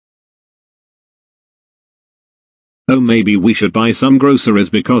Oh, maybe we should buy some groceries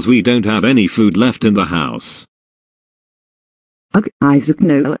because we don't have any food left in the house. Ugh, Isaac,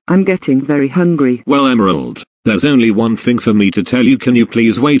 no, I'm getting very hungry. Well, Emerald, there's only one thing for me to tell you. Can you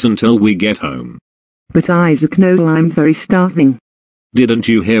please wait until we get home? But Isaac, no, I'm very starving. Didn't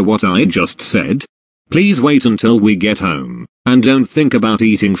you hear what I just said? Please wait until we get home, and don't think about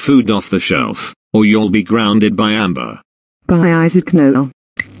eating food off the shelf, or you'll be grounded by Amber. Bye, Isaac, no.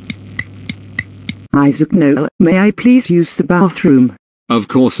 Isaac, no, may I please use the bathroom? Of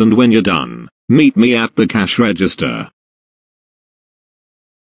course, and when you're done, meet me at the cash register.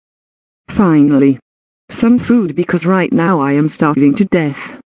 Finally. Some food because right now I am starving to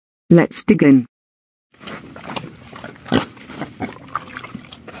death. Let's dig in.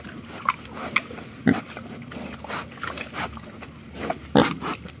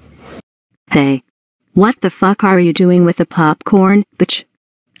 Hey. What the fuck are you doing with the popcorn, bitch?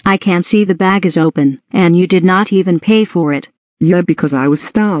 I can't see the bag is open, and you did not even pay for it. Yeah, because I was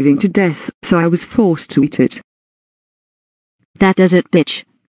starving to death, so I was forced to eat it. That does it, bitch.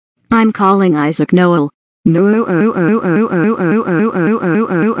 I'm calling Isaac Noel. No,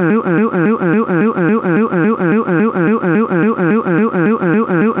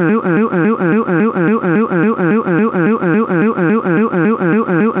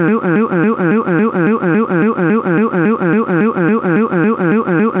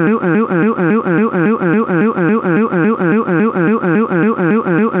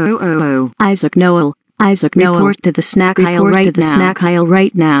 Isaac Noel. Isaac Noel. Report to the snack aisle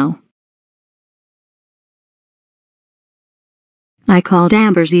right now. I called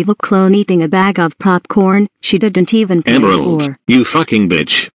Amber's evil clone eating a bag of popcorn she didn't even pay Emerald, for. you fucking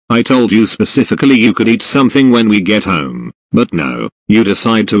bitch. I told you specifically you could eat something when we get home, but no, you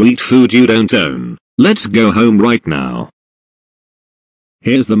decide to eat food you don't own. Let's go home right now.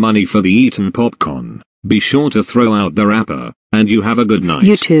 Here's the money for the eaten popcorn. Be sure to throw out the wrapper, and you have a good night.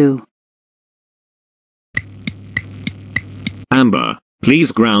 You too. Amber,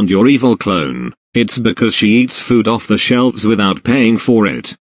 please ground your evil clone. It's because she eats food off the shelves without paying for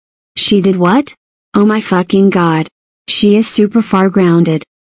it. She did what? Oh my fucking god. She is super far grounded.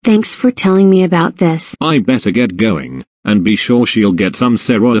 Thanks for telling me about this. I better get going, and be sure she'll get some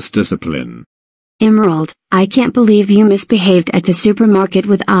serious discipline. Emerald, I can't believe you misbehaved at the supermarket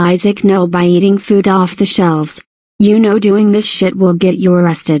with Isaac Noel by eating food off the shelves. You know doing this shit will get you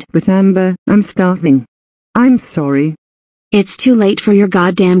arrested. But Amber, I'm starving. I'm sorry. It's too late for your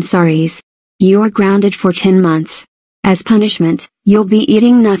goddamn sorries. You are grounded for 10 months. As punishment, you'll be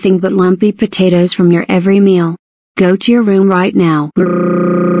eating nothing but lumpy potatoes from your every meal. Go to your room right now.